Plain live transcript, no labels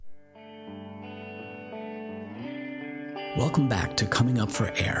Welcome back to Coming Up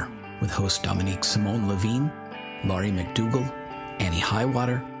for Air with host Dominique Simone Levine, Laurie McDougall, Annie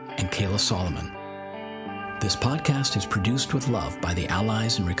Highwater, and Kayla Solomon. This podcast is produced with love by the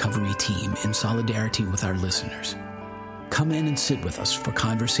Allies in Recovery team in solidarity with our listeners. Come in and sit with us for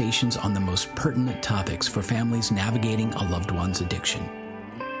conversations on the most pertinent topics for families navigating a loved one's addiction.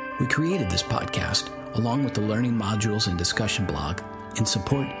 We created this podcast, along with the learning modules and discussion blog, in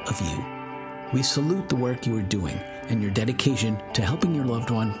support of you. We salute the work you are doing and your dedication to helping your loved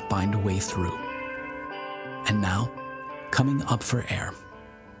one find a way through. And now, Coming Up for Air.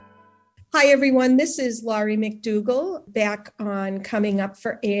 Hi, everyone. This is Laurie McDougall back on Coming Up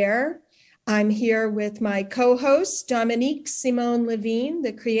for Air. I'm here with my co-host, Dominique Simone Levine,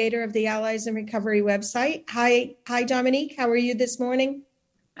 the creator of the Allies in Recovery website. Hi, Dominique. How are you this morning?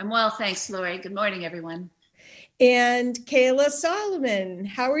 I'm well, thanks, Laurie. Good morning, everyone. And Kayla Solomon.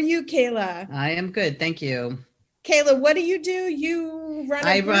 How are you, Kayla? I am good, thank you. Kayla, what do? You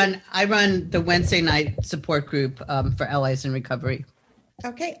run? I run the Wednesday night support group for Allies in Recovery.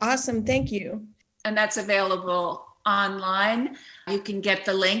 Okay, awesome. Thank you. And that's available online. You can get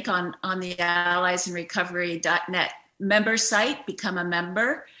the link on the alliesinrecovery.net member site, become a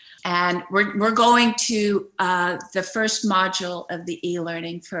member. And we're going to the first module of the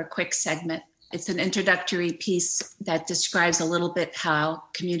e-learning for a quick segment. It's an introductory piece that describes a little bit how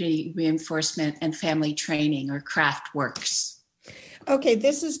community reinforcement and family training or CRAFT works. Okay,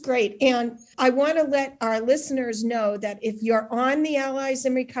 this is great. And I want to let our listeners know that if you're on the Allies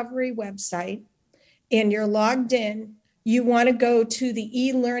in Recovery website and you're logged in, you want to go to the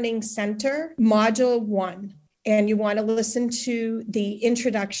e-learning center, module 1, and you want to listen to the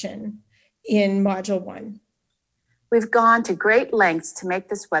introduction in module 1. We've gone to great lengths to make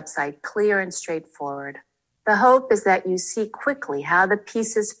this website clear and straightforward. The hope is that you see quickly how the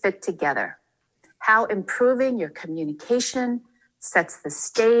pieces fit together, how improving your communication sets the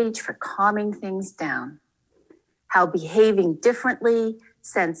stage for calming things down, how behaving differently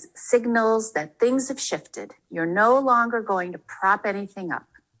sends signals that things have shifted. You're no longer going to prop anything up.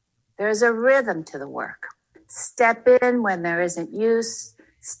 There's a rhythm to the work. Step in when there isn't use,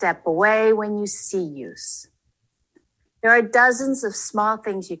 step away when you see use. There are dozens of small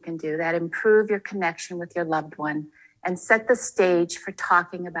things you can do that improve your connection with your loved one and set the stage for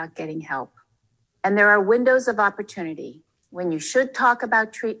talking about getting help. And there are windows of opportunity when you should talk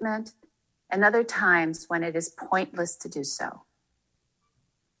about treatment and other times when it is pointless to do so.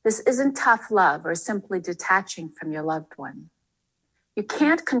 This isn't tough love or simply detaching from your loved one. You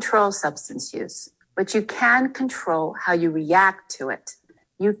can't control substance use, but you can control how you react to it.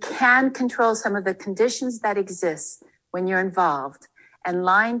 You can control some of the conditions that exist when you're involved and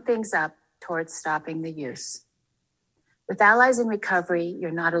line things up towards stopping the use. With Allies in Recovery, you're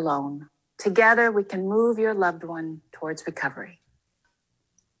not alone. Together, we can move your loved one towards recovery.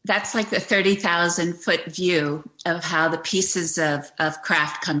 That's like the 30,000 foot view of how the pieces of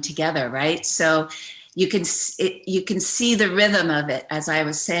CRAFT come together, right? So you can see the rhythm of it, as I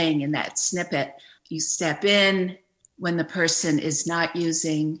was saying in that snippet. You step in when the person is not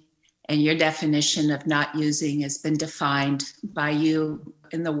using, and your definition of not using has been defined by you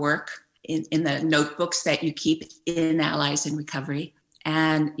in the work, in the notebooks that you keep in Allies in Recovery.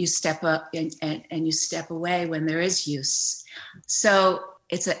 And you step up and you step away when there is use. So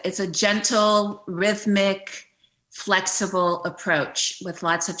it's a gentle, rhythmic, flexible approach with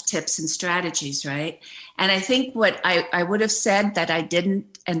lots of tips and strategies, right? And I think what I would have said that I didn't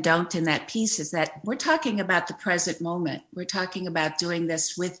and don't in that piece is that we're talking about the present moment. We're talking about doing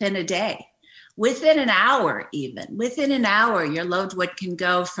this within a day, within an hour even. Within an hour, your loved one can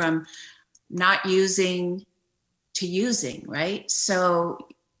go from not using to using, right? So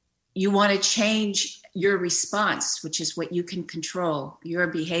you want to change your response, which is what you can control, your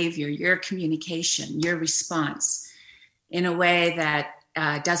behavior, your communication, your response in a way that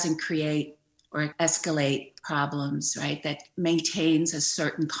doesn't create or escalate problems, right? That maintains a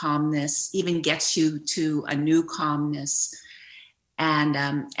certain calmness, even gets you to a new calmness. And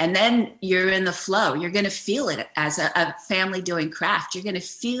then you're in the flow. You're going to feel it as a family doing CRAFT. You're going to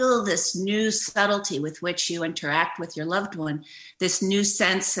feel this new subtlety with which you interact with your loved one, this new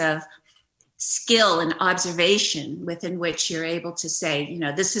sense of skill and observation within which you're able to say, you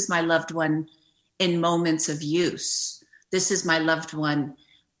know, this is my loved one in moments of use. This is my loved one,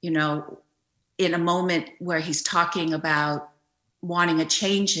 you know, in a moment where he's talking about wanting a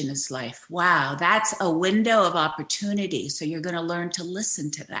change in his life. Wow, that's a window of opportunity. So you're going to learn to listen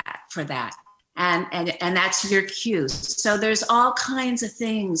to that for that. And that's your cues. So there's all kinds of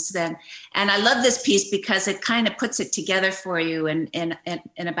things then. And I love this piece because it kind of puts it together for you in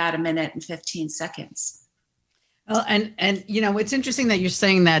about a minute and 15 seconds. Well, and it's interesting that you're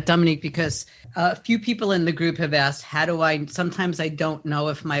saying that, Dominique, because a few people in the group have asked, sometimes I don't know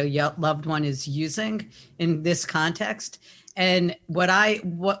if my loved one is using in this context. And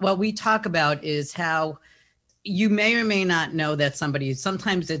what we talk about is how you may or may not know that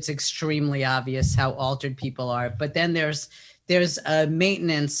sometimes it's extremely obvious how altered people are, but then there's a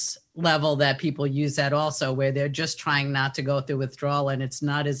maintenance level that people use that also, where they're just trying not to go through withdrawal and it's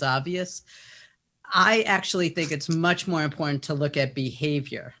not as obvious. I actually think it's much more important to look at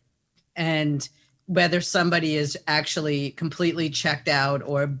behavior and whether somebody is actually completely checked out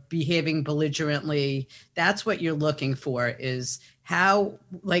or behaving belligerently. That's what you're looking for, is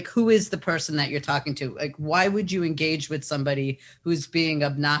who is the person that you're talking to? Like, why would you engage with somebody who's being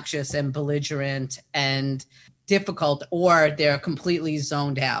obnoxious and belligerent and difficult, or they're completely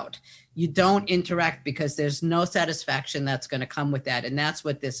zoned out? You don't interact because there's no satisfaction that's going to come with that. And that's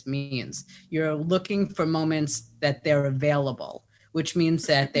what this means. You're looking for moments that they're available, which means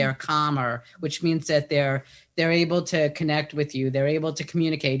that they're calmer, which means that they're able to connect with you. They're able to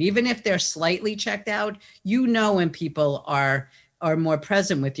communicate. Even if they're slightly checked out, when people are more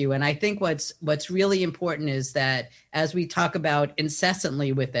present with you. And I think what's really important is that, as we talk about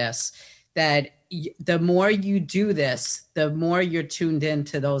incessantly with this, that the more you do this, the more you're tuned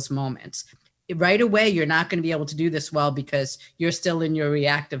into those moments. Right away, you're not going to be able to do this well because you're still in your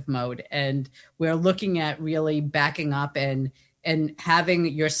reactive mode. And we're looking at really backing up and having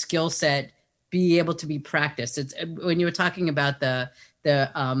your skill set be able to be practiced. It's when you were talking about the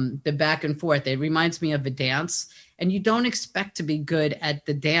back and forth, it reminds me of a dance. And you don't expect to be good at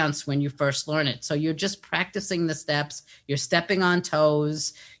the dance when you first learn it. So you're just practicing the steps. You're stepping on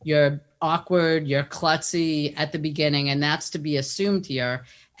toes. You're awkward. You're klutzy at the beginning. And that's to be assumed here.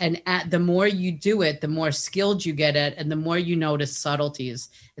 And the more you do it, the more skilled you get at, and the more you notice subtleties.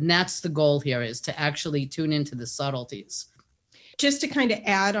 And that's the goal here, is to actually tune into the subtleties. Just to kind of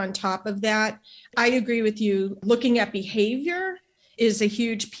add on top of that, I agree with you. Looking at behavior is a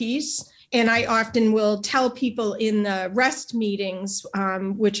huge piece. And I often will tell people in the REST meetings,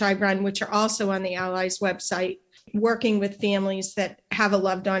 which I run, which are also on the Allies website, working with families that have a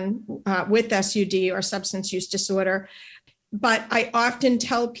loved one with SUD or substance use disorder. But I often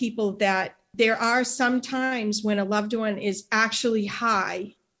tell people that there are some times when a loved one is actually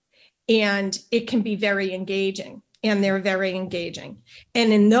high and it can be very engaging. And they're very engaging.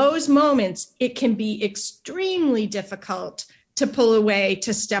 And in those moments, it can be extremely difficult to pull away,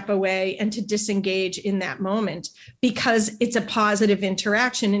 to step away, and to disengage in that moment, because it's a positive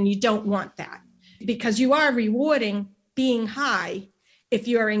interaction and you don't want that, because you are rewarding being high if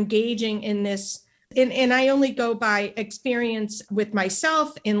you're engaging in this. And I only go by experience with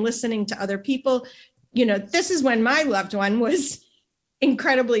myself and listening to other people. This is when my loved one was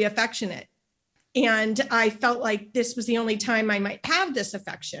incredibly affectionate. And I felt like this was the only time I might have this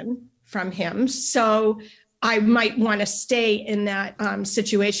affection from him. So I might want to stay in that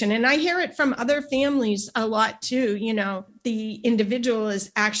situation. And I hear it from other families a lot too. The individual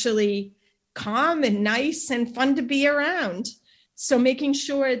is actually calm and nice and fun to be around. So making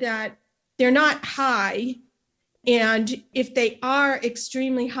sure that they're not high. And if they are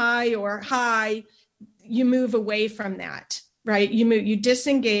extremely high or high, you move away from that, right? You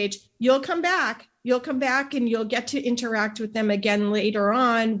disengage. You'll come back and you'll get to interact with them again later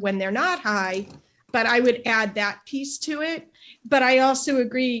on when they're not high. But I would add that piece to it. But I also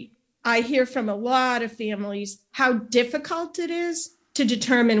agree, I hear from a lot of families how difficult it is to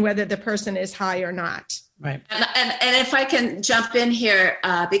determine whether the person is high or not. Right. And if I can jump in here,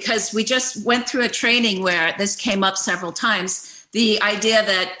 because we just went through a training where this came up several times, the idea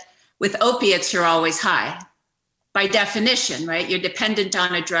that with opiates, you're always high. By definition, right? You're dependent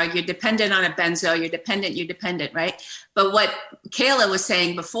on a drug, you're dependent on a benzo, you're dependent, right? But what Kayla was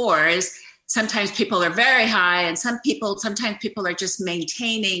saying before is sometimes people are very high, and sometimes people are just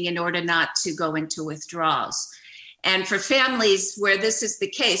maintaining in order not to go into withdrawals. And for families where this is the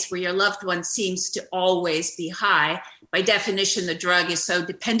case, where your loved one seems to always be high, by definition, the drug is so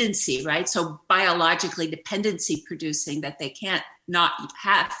dependency, right? So biologically dependency producing that they can't not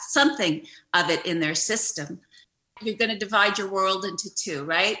have something of it in their system. You're going to divide your world into two,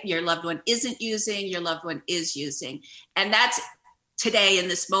 right? Your loved one isn't using, your loved one is using. And that's today in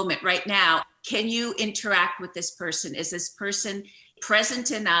this moment right now. Can you interact with this person? Is this person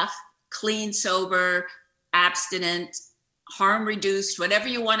present enough, clean, sober, abstinent, harm reduced, whatever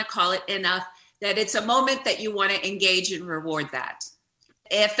you want to call it, enough that it's a moment that you want to engage and reward that?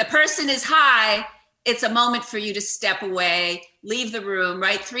 If the person is high, it's a moment for you to step away, leave the room,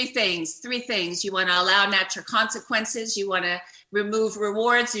 right? Three things. You want to allow natural consequences. You want to remove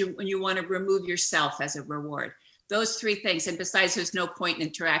rewards. You want to remove yourself as a reward. those three things. And besides, there's no point in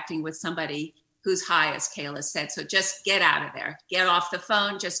interacting with somebody who's high, as Kayla said. So just get out of there, get off the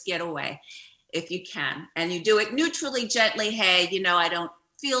phone, just get away if you can. And you do it neutrally, gently. Hey, I don't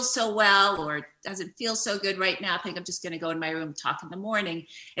feel so well, or it doesn't feel so good right now. I think I'm just going to go in my room, talk in the morning.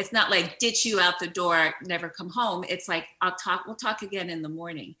 It's not like ditch you out the door, never come home. It's like, we'll talk again in the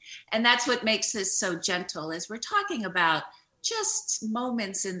morning. And that's what makes this so gentle, is we're talking about just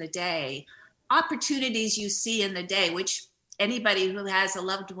moments in the day, opportunities you see in the day, which anybody who has a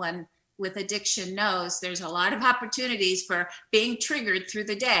loved one with addiction knows there's a lot of opportunities for being triggered through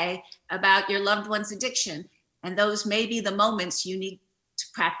the day about your loved one's addiction. And those may be the moments you need to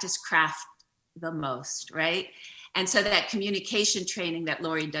practice craft the most, right? And so that communication training that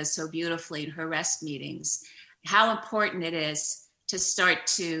Lori does so beautifully in her rest meetings, how important it is to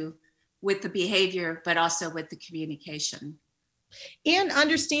start with the behavior, but also with the communication. And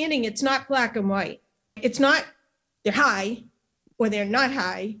understanding it's not black and white. It's not they're high or they're not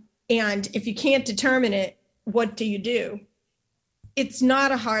high. And if you can't determine it, what do you do? It's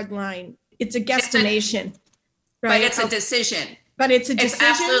not a hard line. It's a guesstimation, right? But it's a decision. But it's a decision.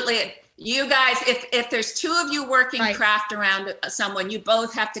 It's absolutely. You guys, if there's two of you working craft around someone, you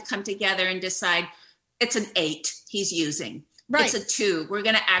both have to come together and decide it's an 8 he's using. Right. It's a 2. We're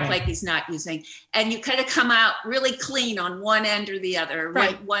going to act like he's not using. And you kind of come out really clean on one end or the other,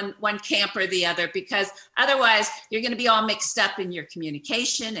 one camp or the other, because otherwise you're going to be all mixed up in your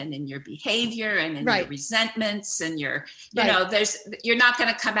communication and in your behavior and in your resentments and you're not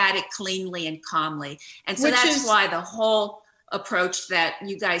going to come at it cleanly and calmly. And so that's why the whole approach that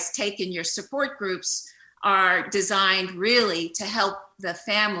you guys take in your support groups are designed really to help the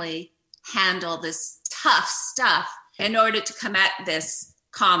family handle this tough stuff in order to come at this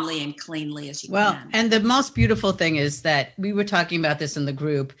calmly and cleanly as you can. Well, and the most beautiful thing is that we were talking about this in the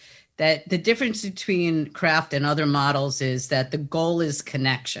group, that the difference between craft and other models is that the goal is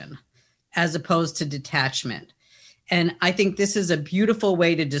connection as opposed to detachment. And I think this is a beautiful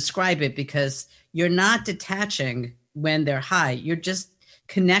way to describe it, because you're not detaching when they're high. You're just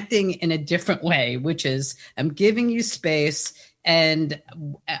connecting in a different way, which is I'm giving you space and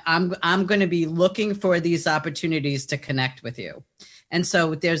I'm going to be looking for these opportunities to connect with you. And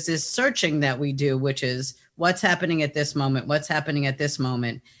so there's this searching that we do, which is what's happening at this moment, what's happening at this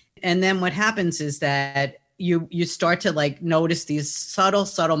moment. And then what happens is that you start to notice these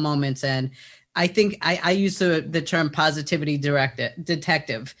subtle moments. And I think I use the term positivity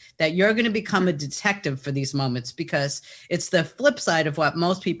detective, that you're going to become a detective for these moments, because it's the flip side of what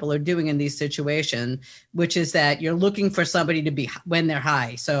most people are doing in these situations, which is that you're looking for somebody to be when they're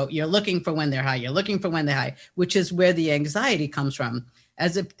high. So you're looking for when they're high, which is where the anxiety comes from.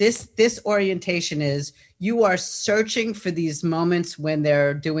 As if this orientation is you are searching for these moments when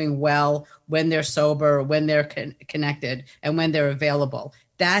they're doing well, when they're sober, when they're connected, and when they're available.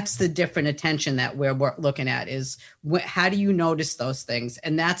 That's the different attention that we're looking at, is how do you notice those things?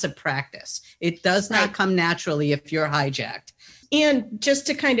 And that's a practice. It does not come naturally if you're hijacked. And just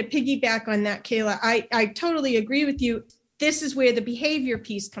to kind of piggyback on that, Kayla, I totally agree with you. This is where the behavior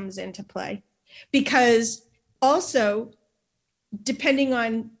piece comes into play, because also depending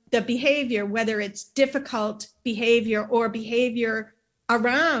on the behavior, whether it's difficult behavior or behavior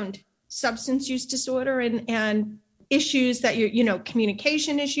around substance use disorder and issues that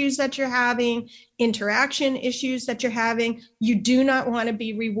communication issues that you're having, interaction issues that you're having, you do not want to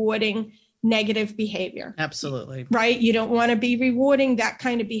be rewarding negative behavior. Absolutely. Right? You don't want to be rewarding that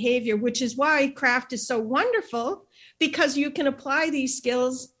kind of behavior, which is why craft is so wonderful, because you can apply these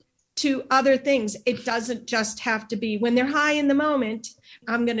skills to other things. It doesn't just have to be when they're high in the moment,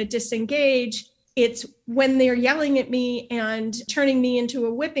 I'm going to disengage. It's when they're yelling at me and turning me into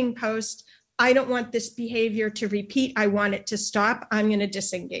a whipping post. I don't want this behavior to repeat. I want it to stop. I'm going to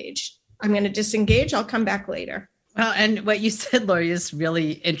disengage. I'll come back later. Well, and what you said, Lori, is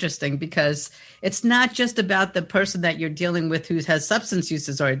really interesting, because it's not just about the person that you're dealing with who has substance use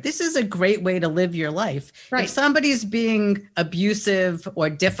disorder. This is a great way to live your life. Right. If somebody's being abusive or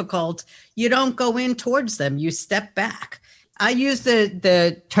difficult, you don't go in towards them. You step back. I use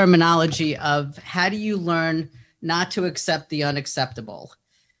the terminology of how do you learn not to accept the unacceptable?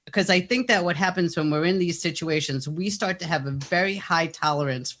 Because I think that what happens when we're in these situations, we start to have a very high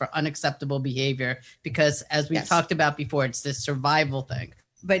tolerance for unacceptable behavior, because as we've talked about before, it's this survival thing.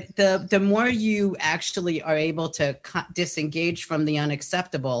 But the more you actually are able to disengage from the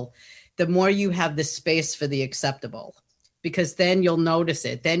unacceptable, the more you have the space for the acceptable. because then you'll notice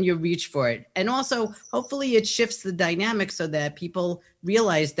it. Then you reach for it. And also, hopefully it shifts the dynamic so that people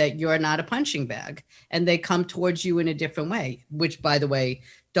realize that you're not a punching bag and they come towards you in a different way, which, by the way,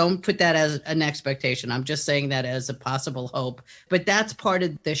 don't put that as an expectation. I'm just saying that as a possible hope. But that's part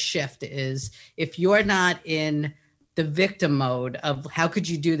of the shift is if you're not in the victim mode of how could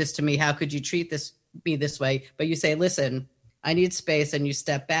you do this to me? How could you treat me this way? But you say, listen, I need space, and you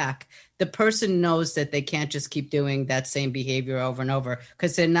step back. The person knows that they can't just keep doing that same behavior over and over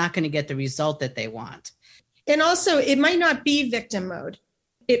because they're not going to get the result that they want. And also, it might not be victim mode.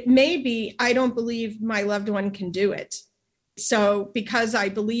 It may be, I don't believe my loved one can do it. So because I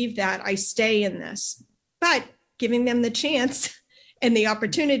believe that, I stay in this. But giving them the chance and the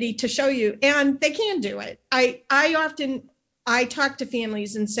opportunity to show you, and they can do it. I talk to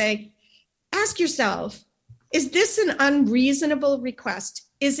families and say, ask yourself, is this an unreasonable request?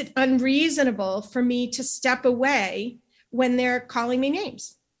 Is it unreasonable for me to step away when they're calling me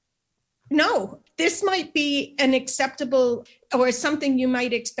names? No, this might be an acceptable or something you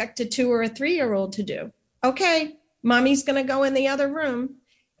might expect a 2 or a 3-year-old to do. Okay, mommy's going to go in the other room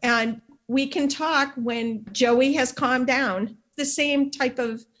and we can talk when Joey has calmed down. It's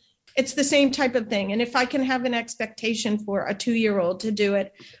the same type of thing. And if I can have an expectation for a 2-year-old to do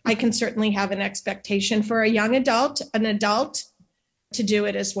it, I can certainly have an expectation for a young adult, an adult to do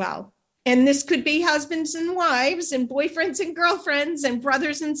it as well. And this could be husbands and wives and boyfriends and girlfriends and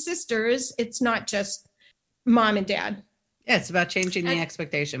brothers and sisters. It's not just mom and dad. Yeah, it's about changing the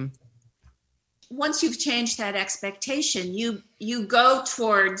expectation. Once you've changed that expectation, you go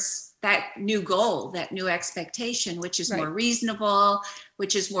towards that new goal, that new expectation, which is more reasonable,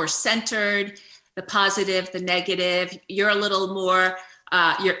 which is more centered, the positive, the negative. You're a little more,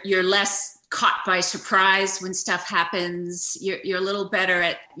 you're less caught by surprise when stuff happens. You're a little better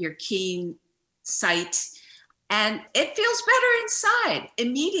at your keen sight, and it feels better inside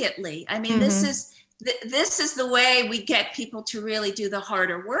immediately. I mean, this is the way we get people to really do the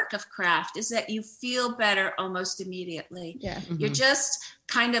harder work of craft, is that you feel better almost immediately. Yeah. You're just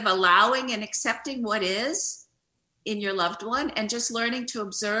kind of allowing and accepting what is in your loved one and just learning to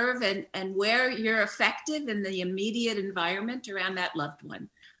observe and where you're effective in the immediate environment around that loved one.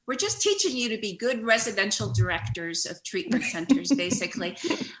 We're just teaching you to be good residential directors of treatment centers, basically.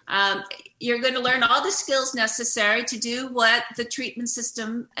 You're going to learn all the skills necessary to do what the treatment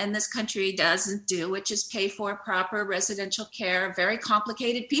system in this country doesn't do, which is pay for proper residential care of very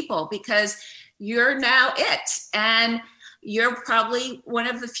complicated people, because you're now it. And you're probably one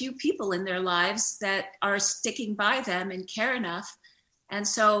of the few people in their lives that are sticking by them and care enough. And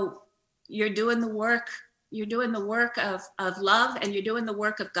so you're doing the work. You're doing the work of love, and you're doing the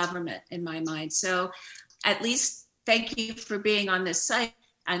work of government, in my mind. So at least thank you for being on this site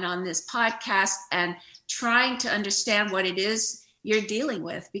and on this podcast and trying to understand what it is you're dealing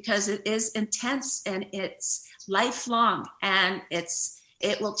with, because it is intense and it's lifelong, and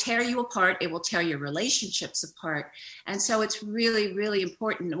it will tear you apart. It will tear your relationships apart. And so it's really, really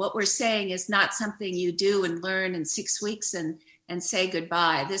important. What we're saying is not something you do and learn in 6 weeks and say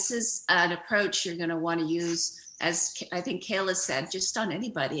goodbye. This is an approach you're going to want to use, as I think Kayla said, just on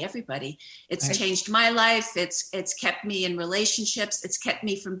anybody, everybody. It's changed my life. It's kept me in relationships. It's kept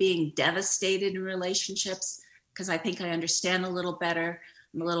me from being devastated in relationships, because I think I understand a little better.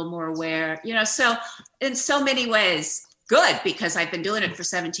 I'm a little more aware, so in so many ways, good, because I've been doing it for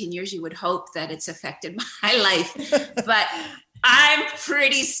 17 years. You would hope that it's affected my life, but I'm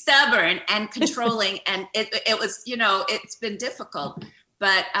pretty stubborn and controlling, and it was, it's been difficult,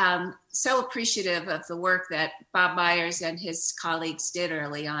 but so appreciative of the work that Bob Myers and his colleagues did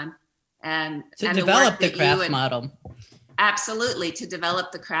early on, and develop the craft model. Absolutely, to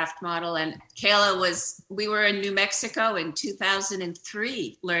develop the craft model. And Kayla we were in New Mexico in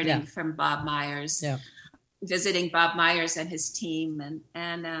 2003, learning from Bob Myers. Yeah. Visiting Bob Myers and his team,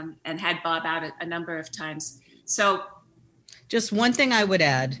 and had Bob out a number of times. So just one thing I would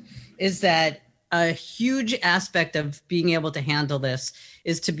add is that a huge aspect of being able to handle this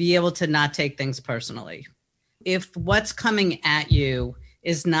is to be able to not take things personally. If what's coming at you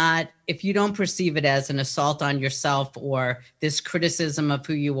is not, if you don't perceive it as an assault on yourself or this criticism of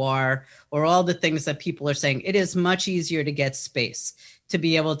who you are or all the things that people are saying, it is much easier to get space to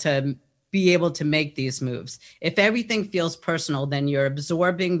be able to make these moves. If everything feels personal, then you're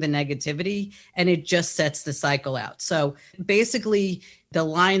absorbing the negativity and it just sets the cycle out. So basically, the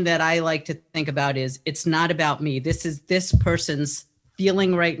line that I like to think about is, it's not about me. This is this person's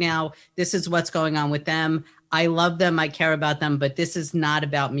feeling right now. This is what's going on with them. I love them, I care about them, but this is not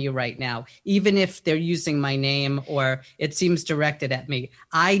about me right now. Even if they're using my name or it seems directed at me,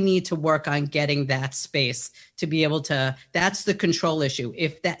 I need to work on getting that space to be able to, that's the control issue.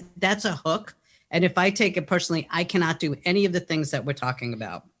 If that's a hook, and if I take it personally, I cannot do any of the things that we're talking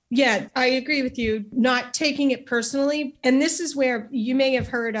about. Yeah, I agree with you, not taking it personally. And this is where you may have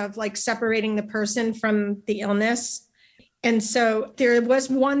heard of like separating the person from the illness. And so there was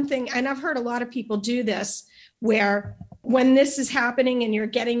one thing, and I've heard a lot of people do this, where when this is happening and you're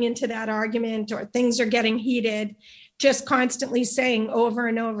getting into that argument or things are getting heated, just constantly saying over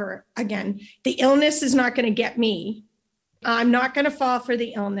and over again, the illness is not going to get me. I'm not going to fall for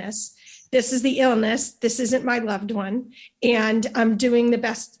the illness. This is the illness. This isn't my loved one. And I'm doing the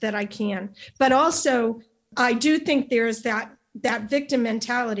best that I can. But also, I do think there's that victim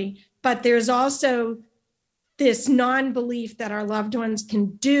mentality, but there's also this non-belief that our loved ones can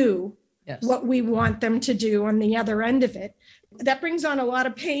do what we want them to do on the other end of it. That brings on a lot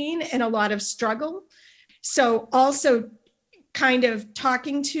of pain and a lot of struggle. So also kind of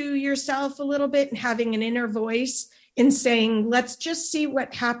talking to yourself a little bit and having an inner voice and saying, let's just see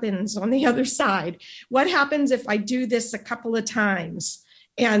what happens on the other side. What happens if I do this a couple of times?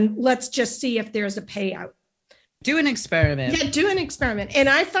 And let's just see if there's a payout. Do an experiment. Yeah, do an experiment. And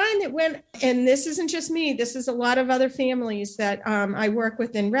I find that and this isn't just me, this is a lot of other families that I work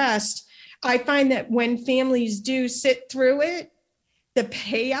with in REST. I find that when families do sit through it, the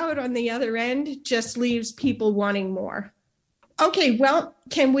payout on the other end just leaves people wanting more. Okay, well,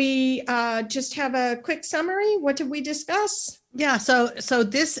 can we just have a quick summary? What did we discuss? Yeah, so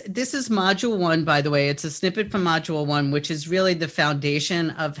this is module 1, by the way. It's a snippet from module 1, which is really the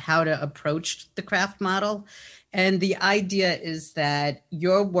foundation of how to approach the craft model. And the idea is that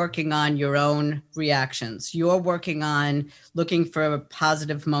you're working on your own reactions. You're working on looking for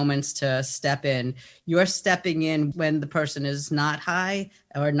positive moments to step in. You're stepping in when the person is not high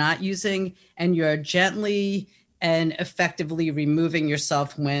or not using, and you're gently and effectively removing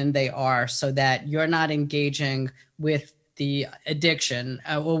yourself when they are, so that you're not engaging with the addiction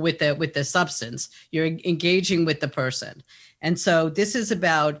or with the substance. You're engaging with the person. And so this is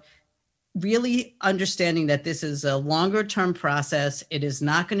about really understanding that this is a longer term process. It is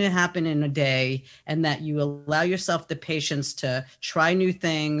not going to happen in a day, and that you allow yourself the patience to try new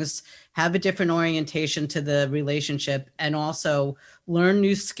things, have a different orientation to the relationship, and also learn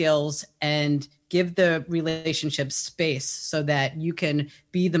new skills and give the relationship space so that you can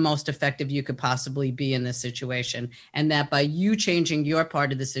be the most effective you could possibly be in this situation. And that by you changing your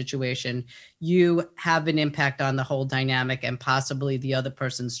part of the situation, you have an impact on the whole dynamic and possibly the other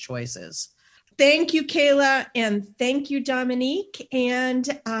person's choices. Thank you, Kayla. And thank you, Dominique.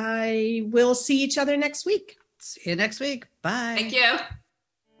 And I will see each other next week. See you next week. Bye. Thank you.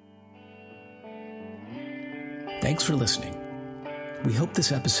 Thanks for listening. We hope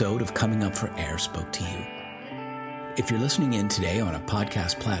this episode of Coming Up for Air spoke to you. If you're listening in today on a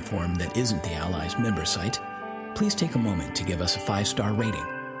podcast platform that isn't the Allies member site, please take a moment to give us a 5-star rating.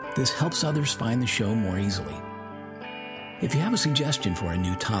 This helps others find the show more easily. If you have a suggestion for a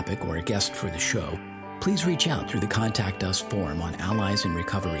new topic or a guest for the show, please reach out through the Contact Us form on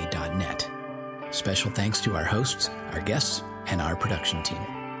alliesinrecovery.net. Special thanks to our hosts, our guests, and our production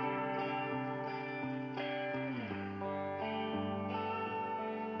team.